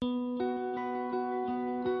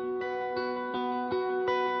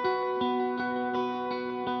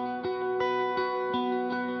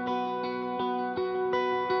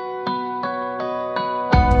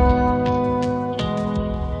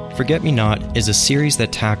Forget Me Not is a series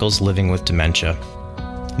that tackles living with dementia.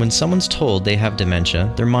 When someone's told they have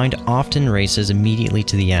dementia, their mind often races immediately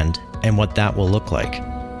to the end and what that will look like.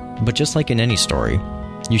 But just like in any story,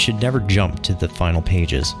 you should never jump to the final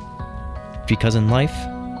pages. Because in life,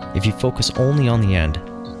 if you focus only on the end,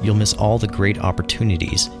 you'll miss all the great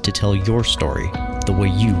opportunities to tell your story the way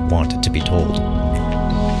you want it to be told.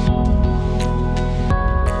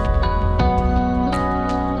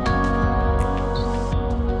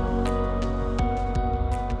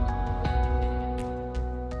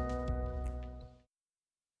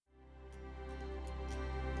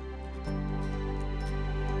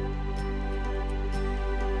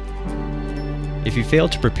 If you fail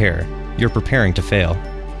to prepare, you're preparing to fail.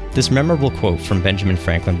 This memorable quote from Benjamin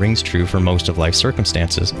Franklin rings true for most of life's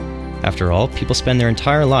circumstances. After all, people spend their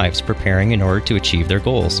entire lives preparing in order to achieve their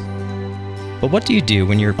goals. But what do you do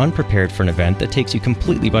when you're unprepared for an event that takes you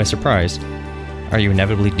completely by surprise? Are you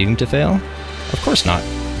inevitably doomed to fail? Of course not.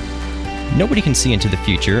 Nobody can see into the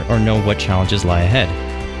future or know what challenges lie ahead.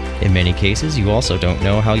 In many cases, you also don't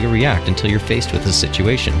know how you'll react until you're faced with a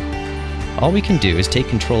situation. All we can do is take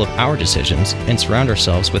control of our decisions and surround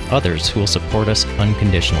ourselves with others who will support us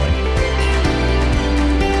unconditionally.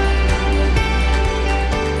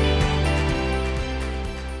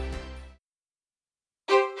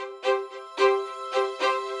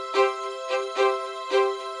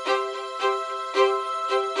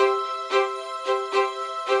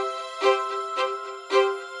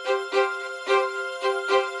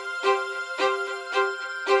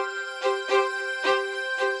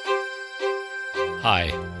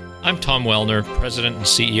 Hi, I'm Tom Wellner, President and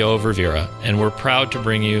CEO of Revera, and we're proud to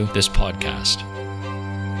bring you this podcast.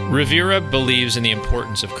 Revera believes in the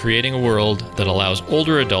importance of creating a world that allows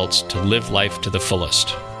older adults to live life to the fullest.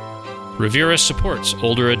 Revera supports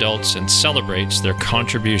older adults and celebrates their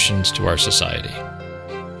contributions to our society.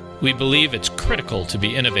 We believe it's critical to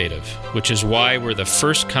be innovative, which is why we're the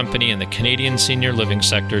first company in the Canadian senior living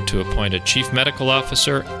sector to appoint a Chief Medical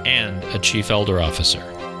Officer and a Chief Elder Officer.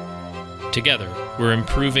 Together, we're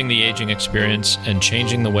improving the aging experience and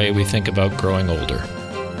changing the way we think about growing older.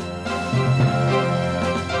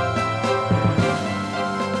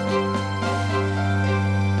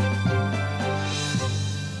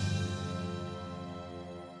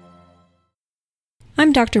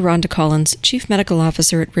 I'm Dr. Rhonda Collins, Chief Medical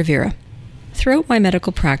Officer at Revera. Throughout my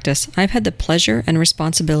medical practice, I've had the pleasure and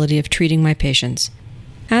responsibility of treating my patients.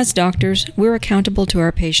 As doctors, we're accountable to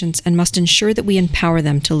our patients and must ensure that we empower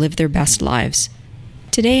them to live their best lives.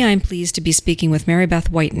 Today, I'm pleased to be speaking with Mary Beth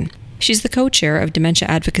Whiten. She's the co-chair of Dementia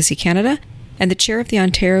Advocacy Canada and the chair of the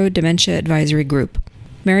Ontario Dementia Advisory Group.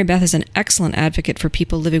 Mary Beth is an excellent advocate for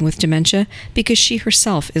people living with dementia because she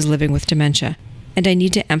herself is living with dementia, and I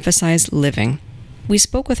need to emphasize living. We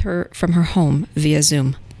spoke with her from her home via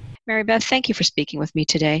Zoom. Mary Beth, thank you for speaking with me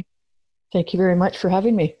today. Thank you very much for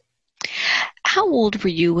having me. How old were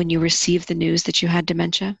you when you received the news that you had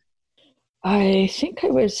dementia? I think I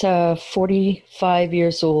was 45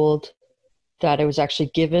 years old that I was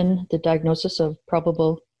actually given the diagnosis of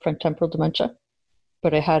probable frontotemporal dementia,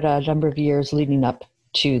 but I had a number of years leading up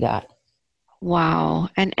to that. Wow.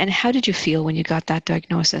 And how did you feel when you got that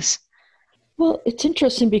diagnosis? Well, it's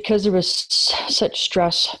interesting because there was such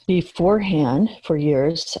stress beforehand for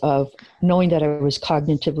years of knowing that I was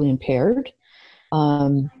cognitively impaired,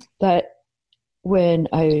 that when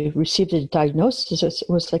I received the diagnosis, it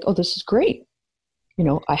was like, oh, this is great. You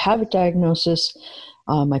know, I have a diagnosis.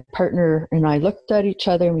 My partner and I looked at each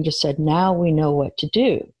other and we just said, now we know what to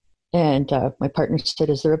do. And my partner said,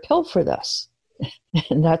 is there a pill for this?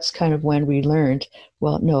 And that's kind of when we learned,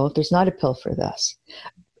 well, no, there's not a pill for this.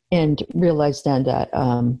 And realized then that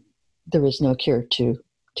there is no cure to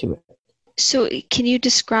it. So can you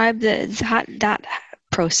describe that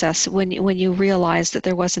process when you realized that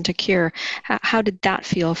there wasn't a cure? How did that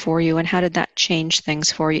feel for you, and how did that change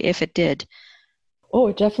things for you, if it did? Oh,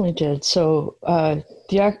 it definitely did. So,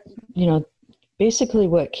 basically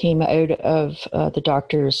what came out of the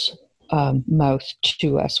doctor's mouth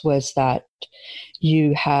to us was that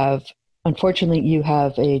unfortunately, you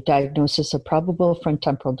have a diagnosis of probable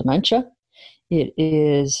frontotemporal dementia. It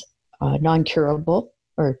is non-curable,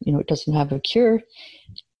 or it doesn't have a cure.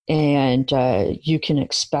 And you can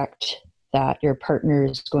expect that your partner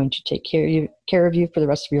is going to take care of you for the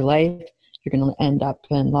rest of your life. You're going to end up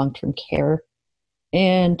in long-term care,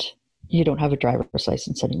 and you don't have a driver's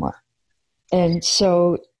license anymore. And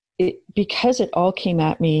so because it all came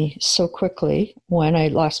at me so quickly when I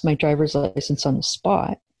lost my driver's license on the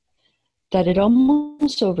spot, that it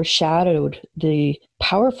almost overshadowed the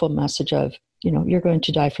powerful message of, you're going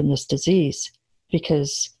to die from this disease,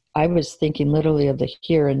 because I was thinking literally of the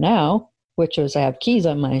here and now, which was I have keys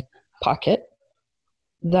on my pocket,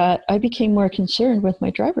 that I became more concerned with my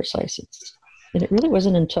driver's license. And it really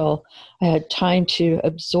wasn't until I had time to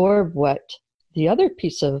absorb what the other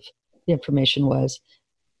piece of the information was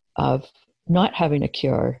of not having a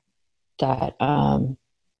cure that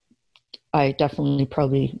I definitely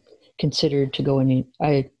probably considered to go in.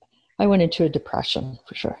 I went into a depression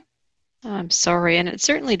for sure. I'm sorry. And it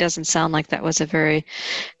certainly doesn't sound like that was a very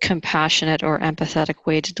compassionate or empathetic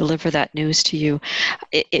way to deliver that news to you.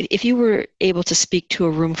 If you were able to speak to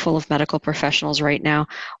a room full of medical professionals right now,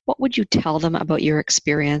 what would you tell them about your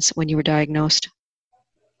experience when you were diagnosed?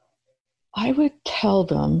 I would tell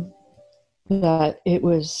them that it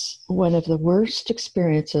was one of the worst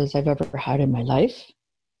experiences I've ever had in my life,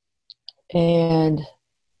 and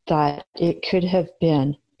that it could have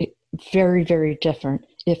been very, very different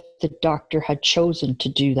if the doctor had chosen to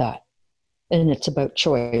do that. And it's about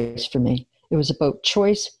choice for me. It was about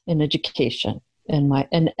choice and education and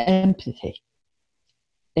empathy.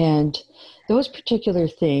 And those particular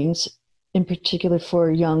things, in particular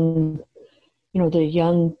for young, the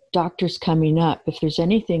young doctors coming up, if there's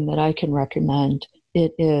anything that I can recommend,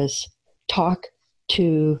 it is talk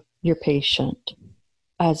to your patient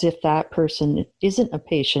as if that person isn't a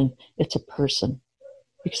patient, it's a person.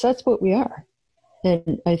 Because that's what we are.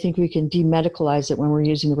 And I think we can demedicalize it when we're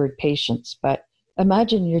using the word patients. But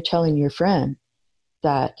imagine you're telling your friend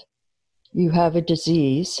that you have a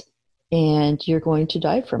disease and you're going to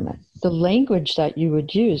die from it. The language that you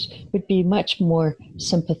would use would be much more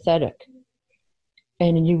sympathetic.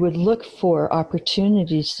 And you would look for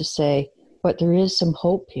opportunities to say, but there is some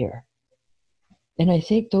hope here. And I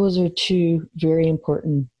think those are two very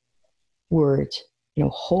important words.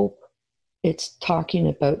 Hope. It's talking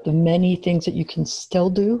about the many things that you can still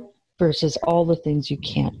do versus all the things you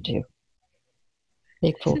can't do.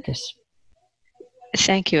 Big focus.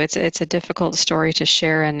 Thank you. It's a difficult story to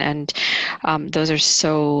share, and those are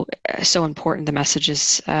so important, the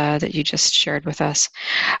messages that you just shared with us.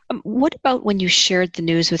 What about when you shared the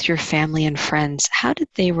news with your family and friends? How did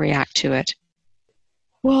they react to it?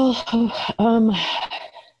 Well,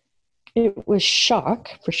 it was shock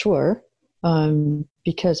for sure.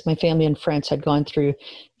 Because my family and friends had gone through,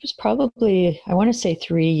 it was probably, I want to say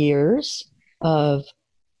 3 years of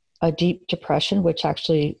a deep depression, which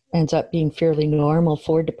actually ends up being fairly normal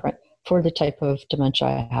for the type of dementia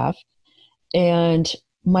I have. And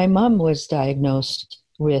my mom was diagnosed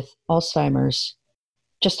with Alzheimer's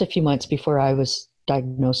just a few months before I was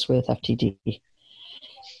diagnosed with FTD.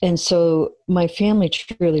 And so my family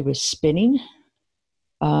truly was spinning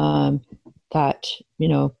that,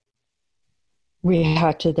 we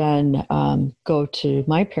had to then go to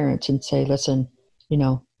my parents and say, listen,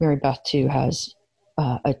 Mary Beth too has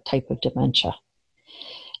a type of dementia.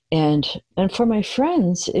 And for my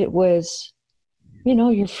friends, it was,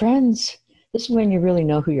 your friends, this is when you really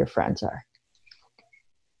know who your friends are.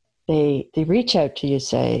 They reach out to you,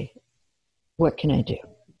 say, what can I do?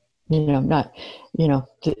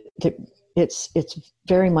 It's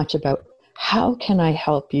very much about how can I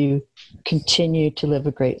help you continue to live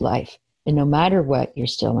a great life? And no matter what, you're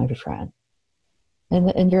still my friend.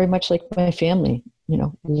 And very much like my family,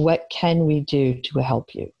 what can we do to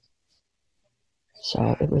help you?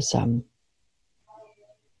 So it was,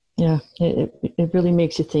 it really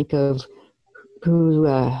makes you think of who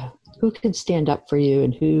can stand up for you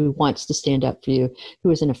and who wants to stand up for you,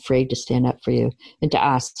 who isn't afraid to stand up for you, and to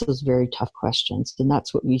ask those very tough questions. And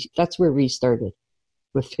that's where we started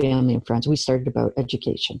with family and friends. We started about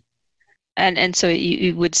education. And so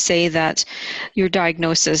you would say that your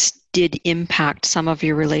diagnosis did impact some of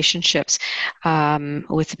your relationships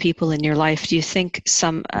with the people in your life. Do you think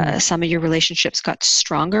some of your relationships got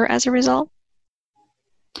stronger as a result?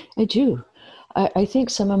 I do. I think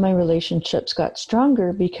some of my relationships got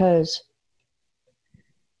stronger because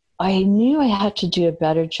I knew I had to do a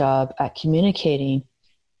better job at communicating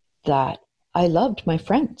that I loved my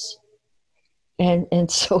friends. And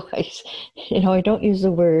so I don't use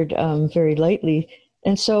the word very lightly.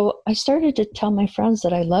 And so I started to tell my friends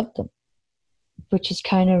that I loved them, which is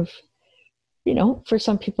kind of, for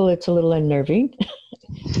some people it's a little unnerving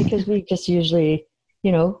because we just usually,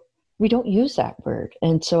 we don't use that word.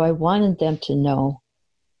 And so I wanted them to know,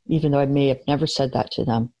 even though I may have never said that to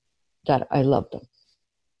them, that I love them.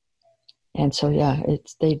 And so,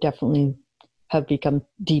 they definitely have become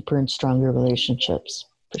deeper and stronger relationships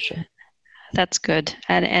for sure. That's good.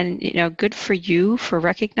 And good for you for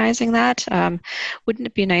recognizing that. Wouldn't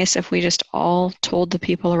it be nice if we just all told the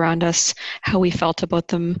people around us how we felt about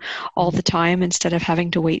them all the time instead of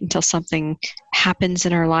having to wait until something happens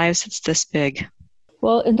in our lives that's this big?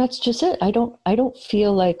 Well, and that's just it. I don't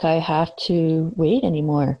feel like I have to wait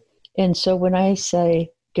anymore. And so when I say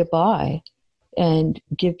goodbye and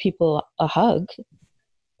give people a hug,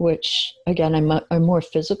 which again, I'm more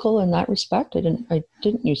physical in that respect. I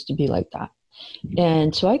didn't used to be like that.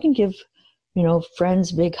 And so I can give,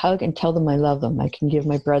 friends a big hug and tell them I love them. I can give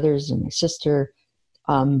my brothers and my sister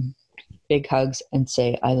big hugs and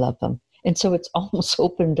say I love them. And so it's almost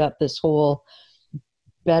opened up this whole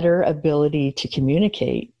better ability to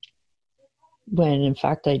communicate, when in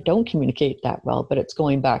fact I don't communicate that well, but it's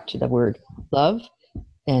going back to the word love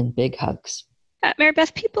and big hugs. Mary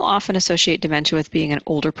Beth, people often associate dementia with being an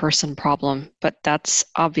older person problem, but that's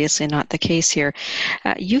obviously not the case here.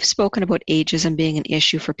 You've spoken about ageism being an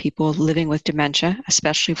issue for people living with dementia,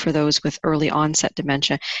 especially for those with early onset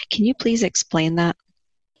dementia. Can you please explain that?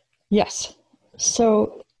 Yes.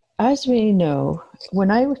 So as we know, when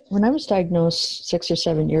I was diagnosed 6 or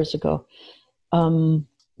 7 years ago,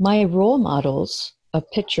 my role models of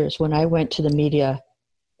pictures when I went to the media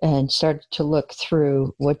and started to look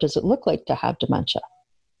through what does it look like to have dementia,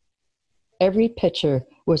 every picture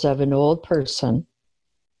was of an old person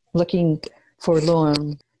looking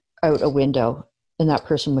forlorn out a window, and that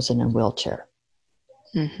person was in a wheelchair.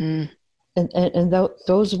 Mm-hmm. And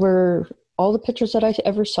those were all the pictures that I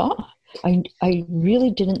ever saw. I really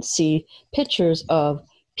didn't see pictures of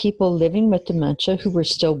people living with dementia who were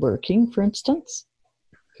still working, for instance,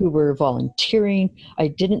 who were volunteering. I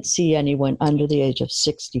didn't see anyone under the age of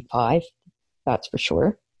 65, that's for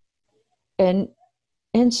sure. And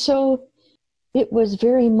so it was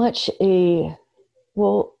very much I'm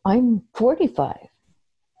 45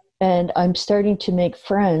 and I'm starting to make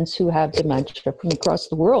friends who have dementia from across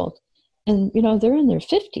the world. And, they're in their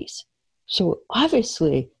 50s. So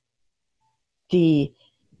obviously the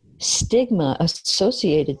stigma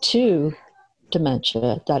associated to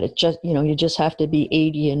dementia, that it just, you just have to be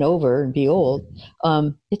 80 and over and be old,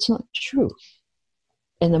 it's not true.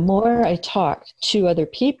 And the more I talked to other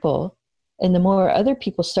people, and the more other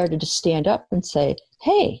people started to stand up and say,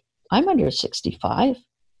 hey, I'm under 65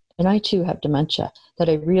 and I too have dementia, that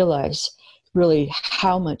I realized really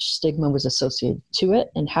how much stigma was associated to it,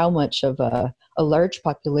 and how much of a large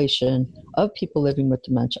population of people living with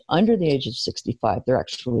dementia under the age of 65 there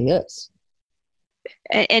actually is.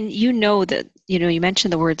 And that, you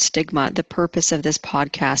mentioned the word stigma. The purpose of this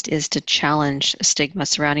podcast is to challenge stigma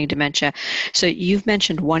surrounding dementia. So you've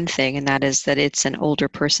mentioned one thing, and that is that it's an older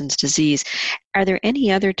person's disease. Are there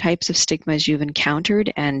any other types of stigmas you've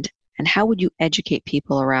encountered, and how would you educate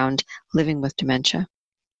people around living with dementia?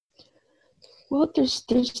 Well, there's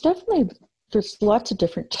lots of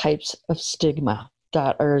different types of stigma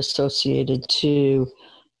that are associated to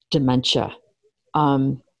dementia.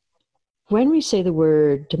 When we say the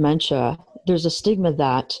word dementia, there's a stigma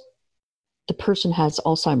that the person has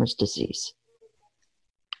Alzheimer's disease.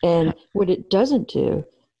 And what it doesn't do,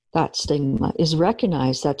 that stigma, is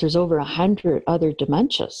recognize that there's over 100 other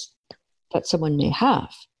dementias that someone may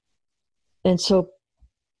have. And so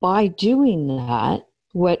by doing that,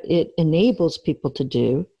 what it enables people to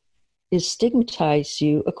do is stigmatize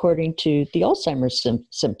you according to the Alzheimer's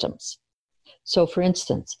symptoms. So for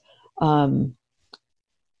instance,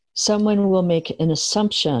 someone will make an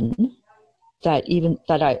assumption that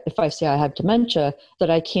if I say I have dementia, that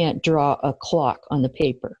I can't draw a clock on the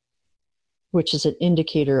paper, which is an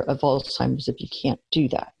indicator of Alzheimer's if you can't do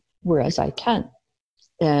that, whereas I can.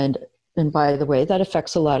 And by the way, that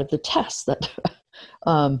affects a lot of the tests that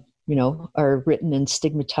are written in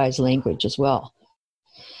stigmatized language as well.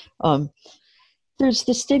 There's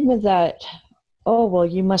the stigma that,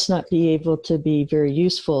 you must not be able to be very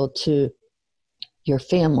useful to your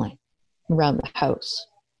family around the house.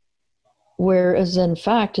 Whereas in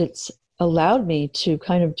fact, it's allowed me to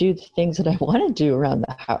kind of do the things that I want to do around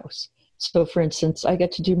the house. So for instance, I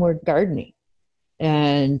get to do more gardening,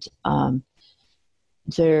 and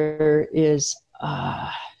there is,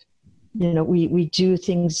 we do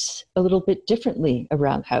things a little bit differently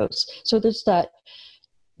around the house. So there's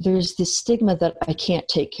this stigma that I can't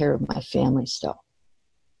take care of my family still,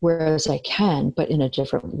 whereas I can, but in a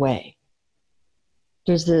different way.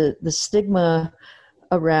 There's the stigma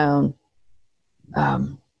around, I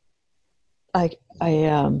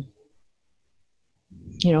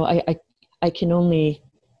can only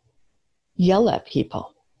yell at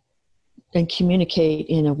people and communicate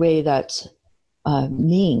in a way that's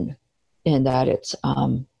mean, and that it's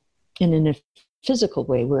in a physical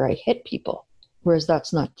way where I hit people, whereas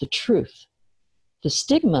that's not the truth. The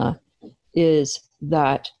stigma is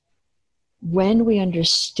that when we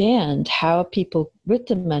understand how people with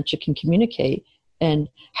dementia can communicate and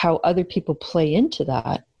how other people play into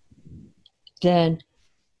that, then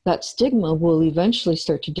that stigma will eventually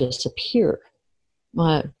start to disappear.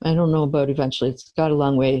 I don't know about eventually, it's got a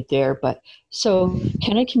long way there, but so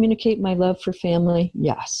can I communicate my love for family?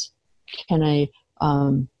 Yes. Can I,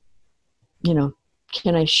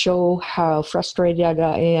 can I show how frustrated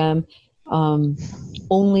I am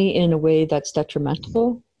only in a way that's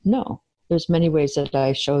detrimental? No. There's many ways that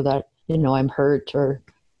I show that, I'm hurt or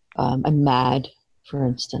I'm mad, for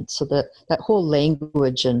instance. So that whole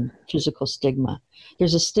language and physical stigma.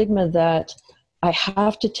 There's a stigma that I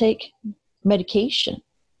have to take medication.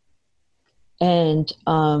 And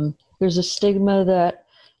there's a stigma that,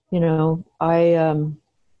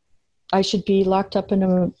 I should be locked up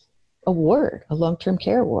in a ward, a long-term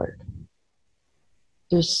care ward.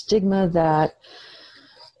 There's stigma that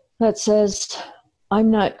says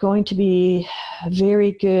I'm not going to be a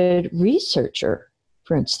very good researcher,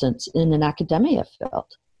 for instance, in an academia field,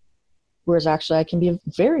 whereas actually I can be a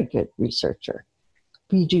very good researcher.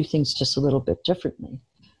 We do things just a little bit differently.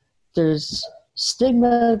 There's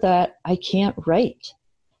stigma that I can't write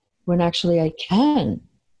when actually I can,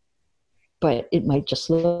 but it might just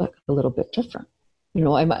look a little bit different.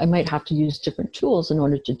 I might have to use different tools in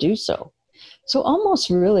order to do so. So almost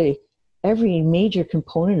really every major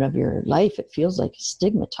component of your life, it feels like is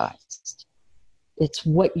stigmatized. It's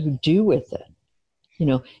what you do with it.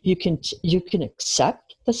 You can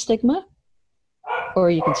accept the stigma, or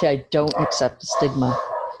you can say, I don't accept the stigma,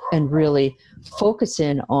 and really focus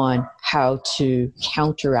in on how to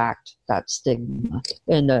counteract that stigma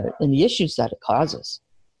and the issues that it causes.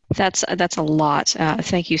 That's a lot.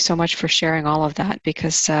 Thank you so much for sharing all of that,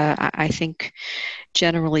 because I think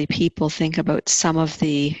generally people think about some of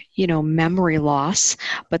the, memory loss,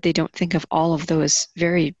 but they don't think of all of those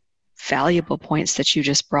very valuable points that you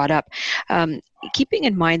just brought up. Keeping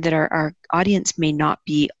in mind that our audience may not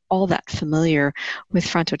be all that familiar with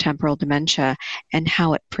frontotemporal dementia and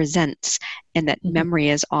how it presents, and that memory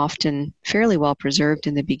is often fairly well preserved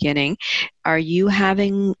in the beginning. Are you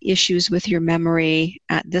having issues with your memory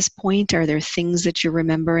at this point? Are there things that you're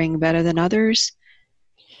remembering better than others?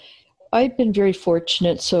 I've been very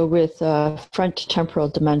fortunate. So with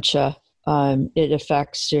frontotemporal dementia, it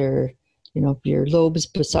affects your lobes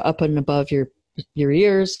up and above your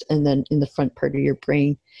ears, and then in the front part of your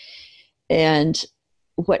brain. And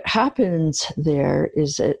what happens there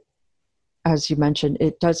is that, as you mentioned,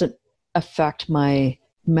 it doesn't affect my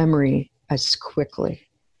memory as quickly.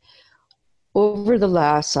 Over the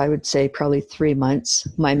last, I would say, probably 3 months,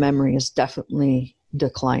 my memory is definitely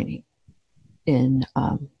declining in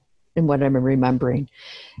what I'm remembering.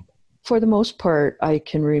 For the most part, I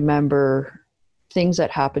can remember things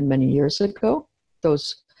that happened many years ago.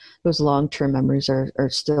 Those long-term memories are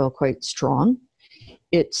still quite strong.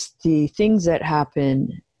 It's the things that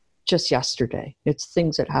happen just yesterday. It's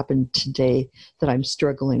things that happened today that I'm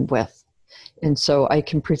struggling with. And so I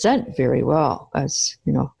can present very well, as,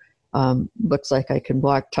 looks like I can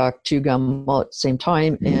black talk, chew gum all at the same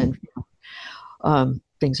time, and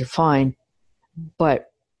things are fine.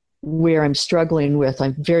 But where I'm struggling with,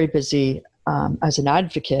 I'm very busy as an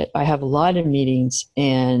advocate. I have a lot of meetings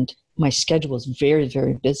and my schedule is very,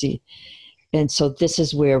 very busy. And so this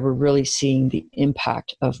is where we're really seeing the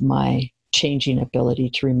impact of my changing ability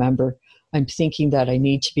to remember. I'm thinking that I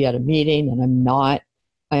need to be at a meeting and I'm not.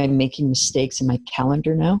 I'm making mistakes in my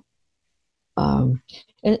calendar now.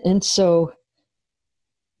 And so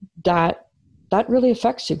that really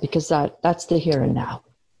affects you, because that's the here and now.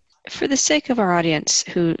 For the sake of our audience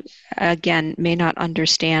who, again, may not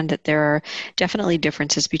understand that there are definitely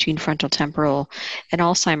differences between frontotemporal and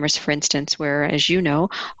Alzheimer's, for instance, where, as you know,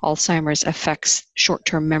 Alzheimer's affects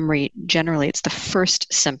short-term memory. Generally, it's the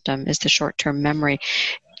first symptom is the short-term memory.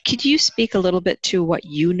 Could you speak a little bit to what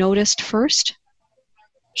you noticed first?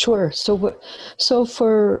 Sure. So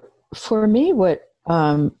for me,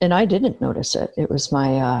 and I didn't notice it. It was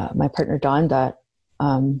my partner Don that,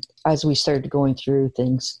 as we started going through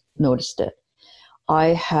things, noticed it. I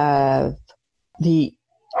have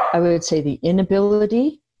I would say the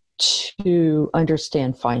inability to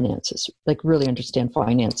understand finances, like really understand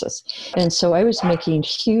finances. And so I was making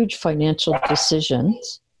huge financial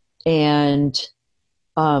decisions and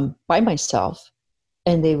by myself,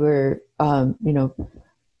 and they were, I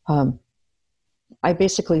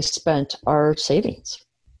basically spent our savings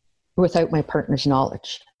without my partner's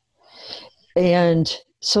knowledge. And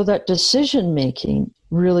so that decision making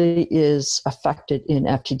really is affected in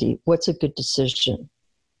FTD. What's a good decision?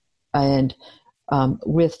 And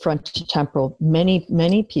with frontotemporal,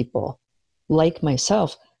 many people, like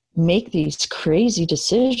myself, make these crazy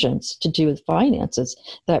decisions to do with finances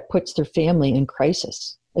that puts their family in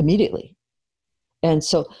crisis immediately. And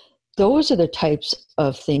so those are the types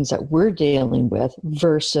of things that we're dealing with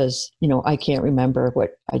versus, I can't remember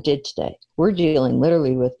what I did today. We're dealing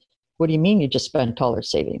literally with, what do you mean you just spent all our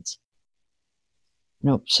savings?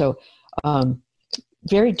 So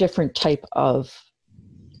very different type of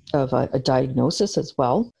a diagnosis as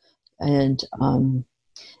well. And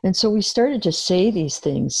so we started to say these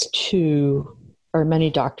things to our many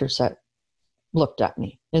doctors that looked at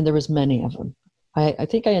me, and there was many of them. I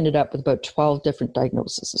think I ended up with about 12 different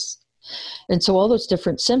diagnoses. And so all those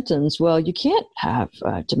different symptoms, well, you can't have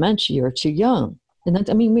dementia, you're too young. And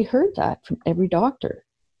that, we heard that from every doctor.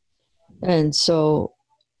 And so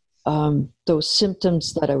those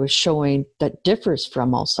symptoms that I was showing that differs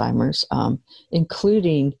from Alzheimer's,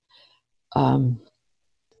 including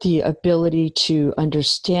the ability to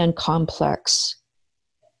understand complex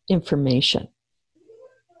information,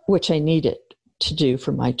 which I needed to do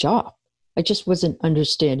for my job. I just wasn't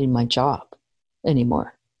understanding my job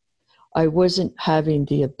anymore. I wasn't having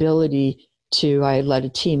the ability to, I led a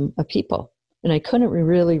team of people, and I couldn't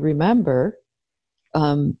really remember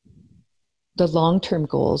the long-term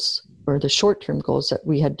goals or the short-term goals that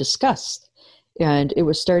we had discussed. And it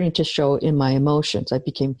was starting to show in my emotions. I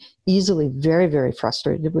became easily very, very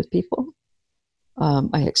frustrated with people.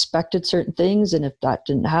 I expected certain things, and if that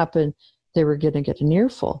didn't happen, they were going to get an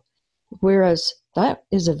earful. Whereas that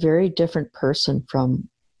is a very different person from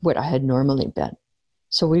what I had normally been.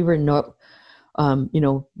 So we were not,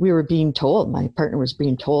 we were being told, my partner was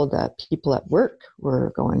being told that people at work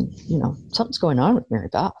were going, something's going on with Mary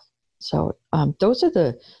Beth. So those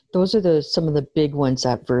are some of the big ones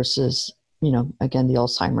that versus, again, the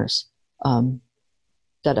Alzheimer's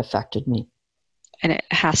that affected me. And it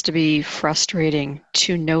has to be frustrating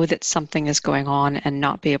to know that something is going on and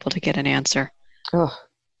not be able to get an answer. Oh,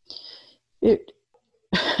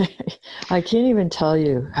 I can't even tell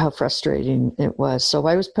you how frustrating it was. So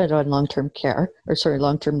I was put on long-term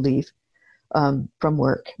leave from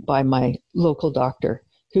work by my local doctor,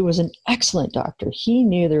 who was an excellent doctor. He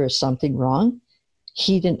knew there was something wrong.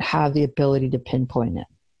 He didn't have the ability to pinpoint it.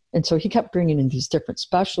 And so he kept bringing in these different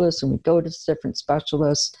specialists, and we'd go to different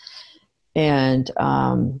specialists. And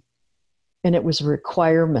it was a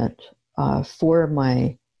requirement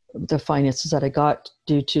for the finances that I got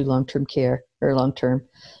due to long-term care or long-term,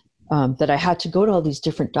 that I had to go to all these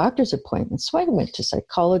different doctor's appointments. So I went to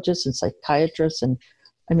psychologists and psychiatrists, and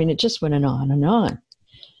it just went on and on.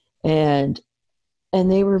 And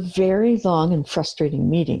they were very long and frustrating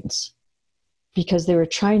meetings because they were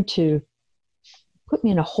trying to put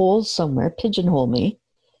me in a hole somewhere, pigeonhole me,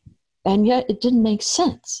 and yet it didn't make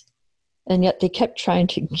sense. And yet they kept trying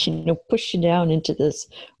to, push you down into this,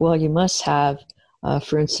 well, you must have,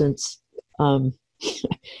 for instance,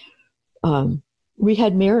 we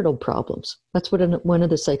had marital problems. That's what one of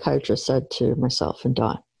the psychiatrists said to myself and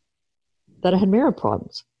Don, that I had marital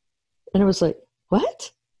problems. And I was like,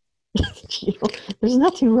 what? There's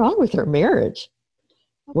nothing wrong with our marriage.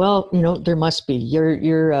 Well, there must be.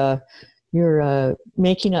 You're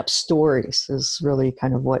making up stories is really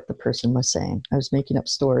kind of what the person was saying. I was making up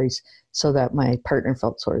stories so that my partner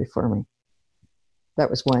felt sorry for me. That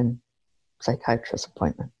was one psychiatrist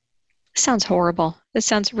appointment. Sounds horrible. It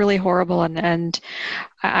sounds really horrible. And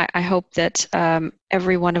I hope that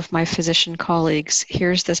every one of my physician colleagues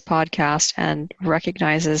hears this podcast and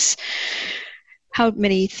recognizes how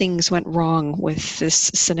many things went wrong with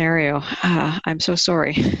this scenario. I'm so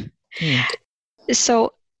sorry.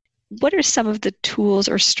 So what are some of the tools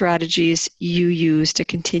or strategies you use to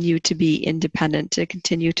continue to be independent, to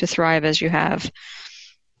continue to thrive as you have?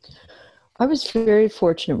 I was very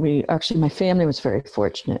fortunate. My family was very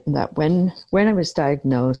fortunate in that when I was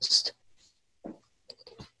diagnosed,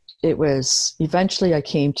 it was eventually I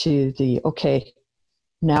came to okay,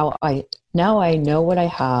 now I know what I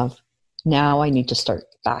have. Now I need to start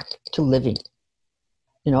back to living.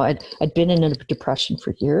 I'd been in a depression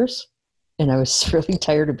for years, and I was really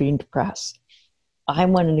tired of being depressed. I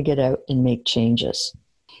wanted to get out and make changes.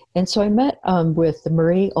 And so I met with the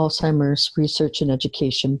Murray Alzheimer's Research and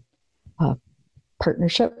Education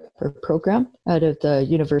partnership or program out of the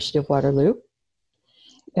University of Waterloo.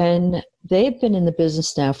 And they've been in the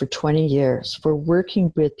business now for 20 years for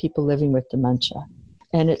working with people living with dementia.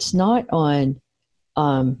 And it's not on,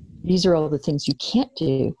 these are all the things you can't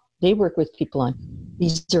do. They work with people on,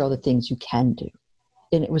 these are all the things you can do.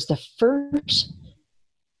 And it was the first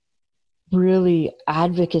really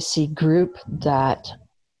advocacy group that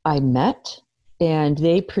I met. And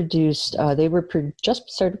they produced, just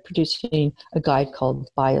started producing a guide called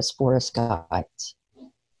Bias Forest Guides.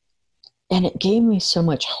 And it gave me so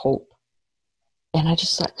much hope. And I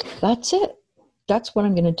just thought, that's it. That's what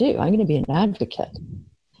I'm going to do. I'm going to be an advocate.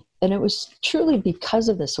 And it was truly because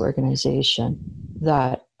of this organization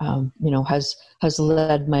that, has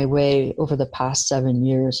led my way over the past 7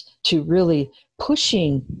 years to really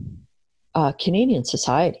pushing Canadian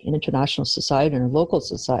society and international society and local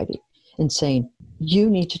society and saying, you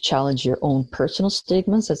need to challenge your own personal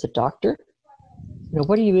stigmas as a doctor.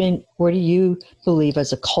 What do you believe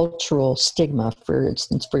as a cultural stigma, for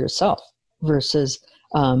instance, for yourself, versus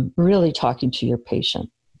really talking to your patient?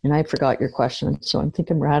 And I forgot your question, so I think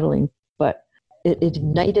I'm rattling, but it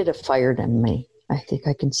ignited a fire in me, I think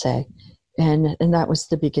I can say. And that was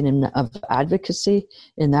the beginning of advocacy,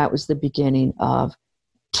 and that was the beginning of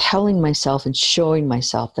telling myself and showing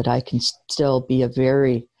myself that I can still be a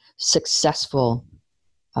very successful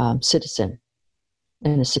citizen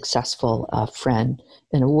and a successful friend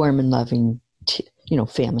and a warm and loving,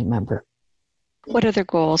 family member. What other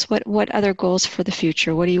goals? What other goals for the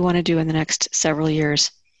future? What do you want to do in the next several years?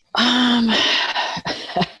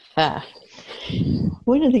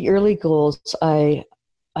 One of the early goals, I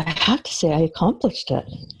have to say I accomplished it.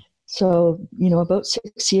 So, about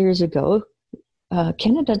 6 years ago,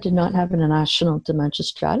 Canada did not have a national dementia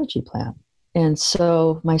strategy plan. And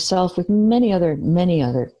so myself, with many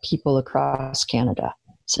other people across Canada,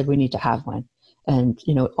 said we need to have one. And,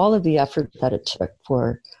 all of the effort that it took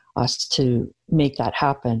for us to make that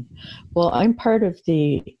happen. Well, I'm part of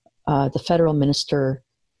the federal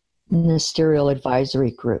ministerial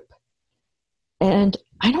advisory group. And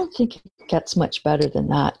I don't think it gets much better than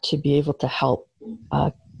that to be able to help,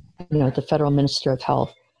 the federal minister of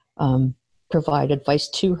health provide advice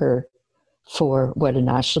to her for what a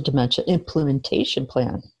national dementia implementation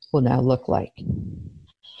plan will now look like.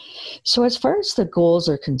 So as far as the goals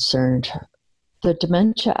are concerned, the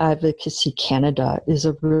Dementia Advocacy Canada is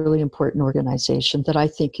a really important organization that I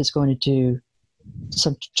think is going to do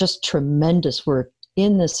some just tremendous work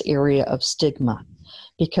in this area of stigma,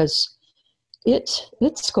 because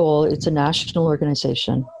its goal, it's a national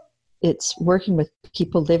organization. It's working with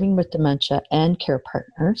people living with dementia and care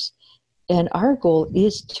partners. And our goal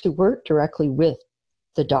is to work directly with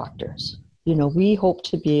the doctors. We hope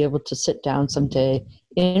to be able to sit down someday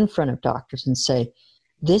in front of doctors and say,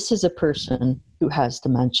 this is a person who has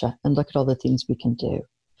dementia, and look at all the things we can do.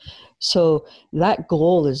 So that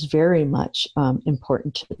goal is very much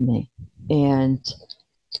important to me. And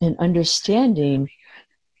in understanding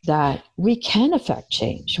that we can affect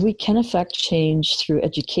change. We can affect change through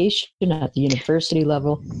education at the university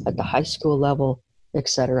level, at the high school level,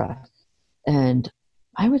 etc. And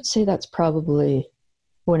I would say that's probably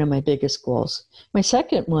one of my biggest goals. My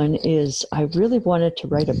second one is I really wanted to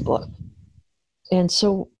write a book. And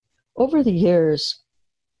so over the years,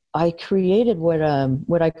 I created what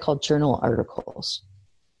I call journal articles.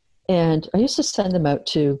 And I used to send them out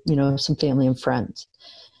to, some family and friends.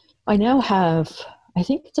 I now have, I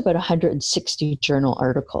think it's about 160 journal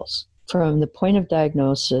articles from the point of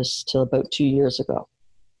diagnosis till about 2 years ago.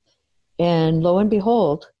 And lo and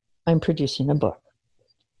behold, I'm producing a book.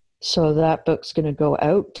 So that book's going to go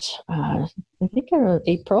out, I think around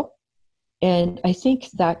April. And I think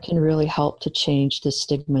that can really help to change the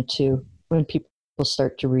stigma too when people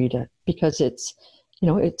start to read it, because it's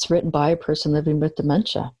written by a person living with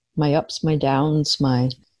dementia. My ups, my downs, my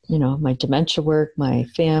dementia work, my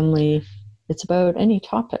family. It's about any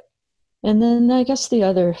topic. And then I guess the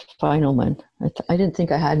other final one, I didn't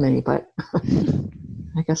think I had many, but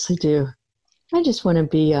I guess I do. I just want to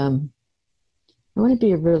be, I want to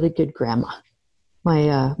be a really good grandma.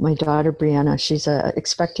 My daughter, Brianna, she's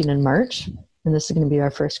expecting in March, and this is going to be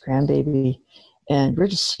our first grandbaby, and we're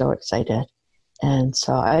just so excited. And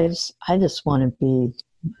so I just want to be,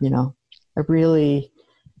 a really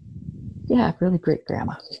great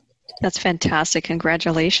grandma. That's fantastic.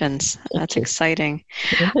 Congratulations. That's exciting.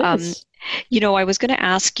 I was going to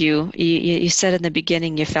ask you, you said in the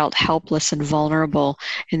beginning you felt helpless and vulnerable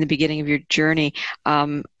in the beginning of your journey.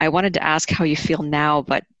 I wanted to ask how you feel now,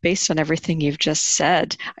 but based on everything you've just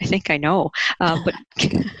said, I think I know.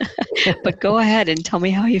 But go ahead and tell me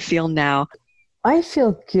how you feel now. I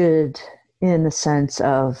feel good in the sense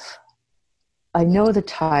of I know the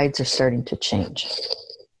tides are starting to change.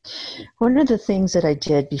 One of the things that I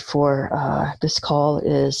did before this call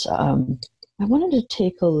is I wanted to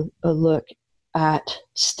take a look at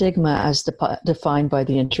stigma as defined by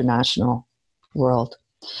the international world.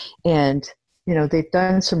 And, they've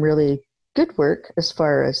done some really good work as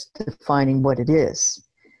far as defining what it is.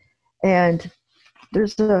 And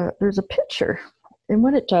there's a picture. And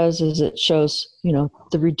what it does is it shows,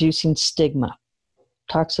 the reducing stigma.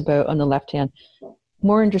 Talks about, on the left hand,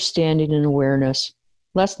 more understanding and awareness,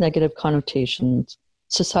 less negative connotations,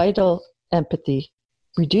 societal empathy,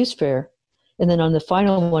 reduced fear, And then on the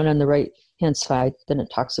final one on the right hand side, then it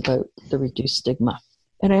talks about the reduced stigma.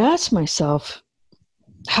 And I asked myself,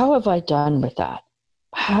 how have I done with that?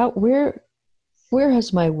 Where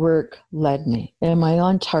has my work led me? Am I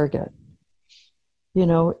on target? You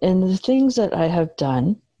know, and the things that I have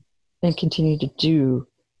done and continue to do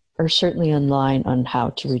are certainly in line on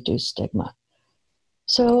how to reduce stigma.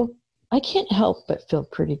 So I can't help but feel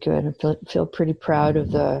pretty good and feel pretty proud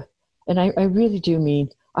of and I really do mean,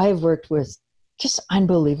 I have worked with just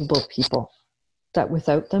unbelievable people that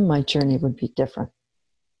without them, my journey would be different.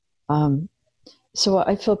 So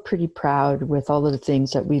I feel pretty proud with all of the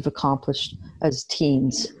things that we've accomplished as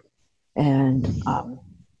teams. And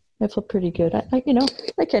I feel pretty good. I you know,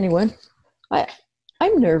 like anyone,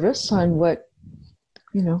 I'm nervous on what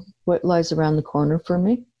lies around the corner for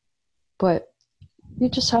me, but you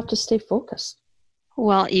just have to stay focused.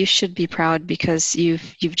 Well, you should be proud because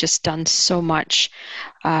you've just done so much,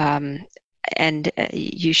 and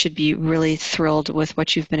you should be really thrilled with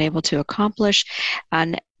what you've been able to accomplish,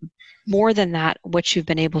 and more than that, what you've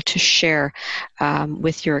been able to share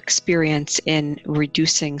with your experience in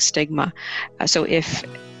reducing stigma. So if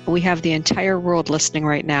we have the entire world listening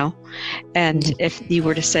right now, and if you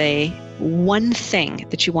were to say one thing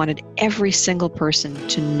that you wanted every single person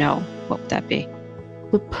to know, what would that be?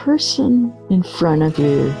 The person in front of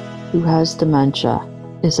you who has dementia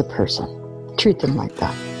is a person. Treat them like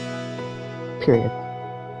that. Period.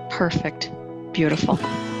 Perfect. Beautiful.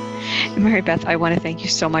 Mary Beth, I want to thank you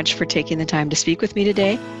so much for taking the time to speak with me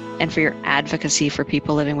today and for your advocacy for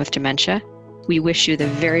people living with dementia. We wish you the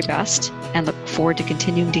very best and look forward to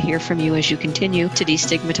continuing to hear from you as you continue to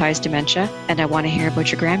destigmatize dementia. And I want to hear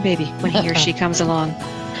about your grandbaby when he or she comes along.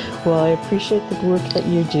 Well, I appreciate the work that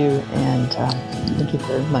you do, and thank you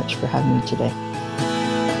very much for having me today.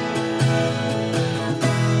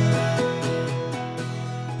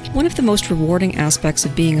 One of the most rewarding aspects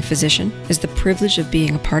of being a physician is the privilege of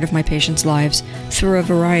being a part of my patients' lives through a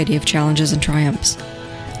variety of challenges and triumphs.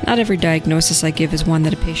 Not every diagnosis I give is one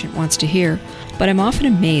that a patient wants to hear, but I'm often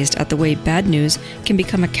amazed at the way bad news can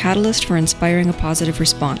become a catalyst for inspiring a positive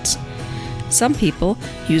response. Some people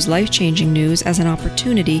use life-changing news as an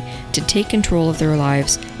opportunity to take control of their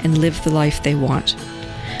lives and live the life they want.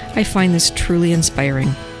 I find this truly inspiring.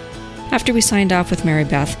 After we signed off with Mary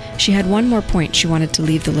Beth, she had one more point she wanted to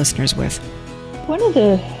leave the listeners with. One of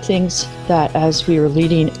the things that as we were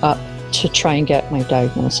leading up to try and get my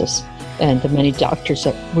diagnosis and the many doctors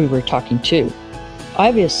that we were talking to,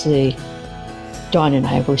 obviously Dawn and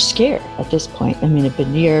I were scared at this point. I mean, it had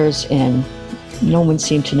been years and no one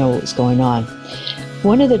seemed to know what was going on.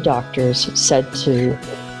 One of the doctors said to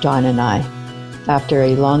Dawn and I, after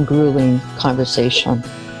a long, grueling conversation,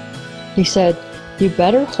 he said, "You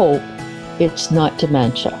better hope it's not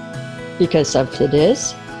dementia, because if it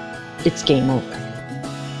is, it's game over."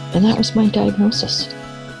 And that was my diagnosis.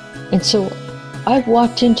 And so I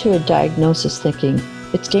walked into a diagnosis thinking,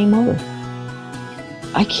 it's game over.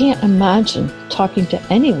 I can't imagine talking to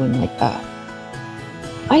anyone like that.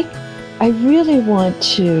 I really want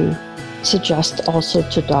to suggest also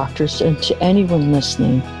to doctors and to anyone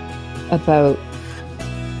listening about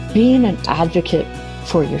being an advocate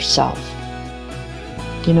for yourself.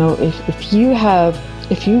 You know, if you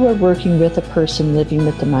are working with a person living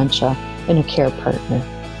with dementia and a care partner,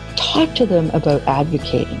 talk to them about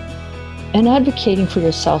advocating. And advocating for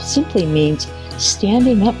yourself simply means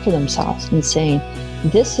standing up for themselves and saying,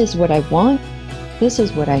 this is what I want, this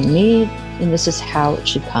is what I need, and this is how it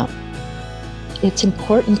should come. It's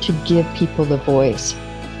important to give people a voice,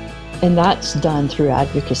 and that's done through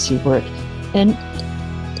advocacy work. And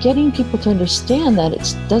getting people to understand that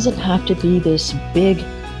it doesn't have to be this big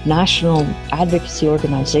national advocacy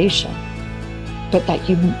organization, but that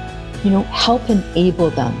you help enable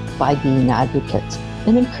them by being advocates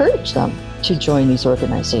and encourage them to join these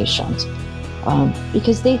organizations.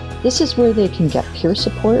 Because this is where they can get peer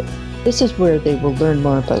support. This is where they will learn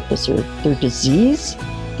more about their disease.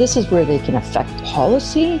 This is where they can affect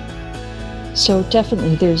policy. So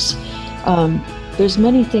definitely there's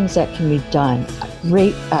many things that can be done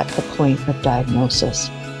right at the point of diagnosis.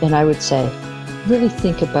 And I would say, really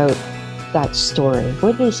think about that story.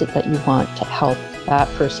 What is it that you want to help that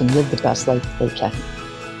person live the best life they can?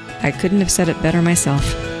 I couldn't have said it better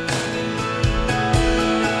myself.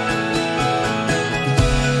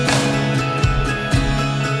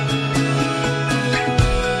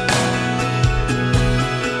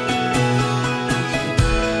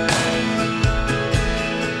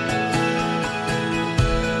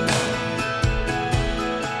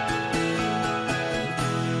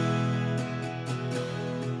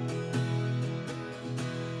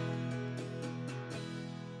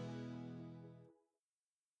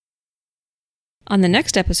 On the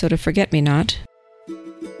next episode of Forget Me Not,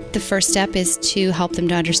 the first step is to help them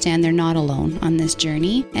to understand they're not alone on this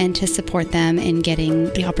journey and to support them in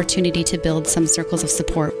getting the opportunity to build some circles of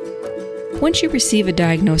support. once you receive a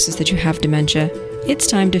diagnosis that you have dementia, it's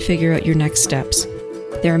time to figure out your next steps.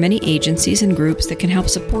 There are many agencies and groups that can help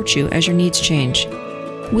support you as your needs change.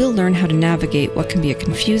 We'll learn how to navigate what can be a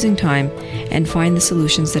confusing time and find the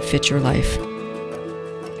solutions that fit your life.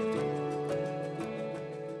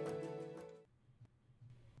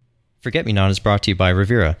 Forget Me Not is brought to you by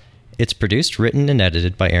Revera. It's produced, written, and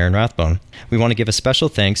edited by Aaron Rathbone. We want to give a special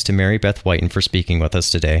thanks to Mary Beth Whiten for speaking with us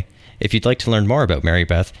today. If you'd like to learn more about Mary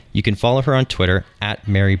Beth, you can follow her on Twitter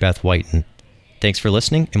 @MaryBethWhiten. Thanks for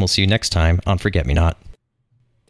listening, and we'll see you next time on Forget Me Not.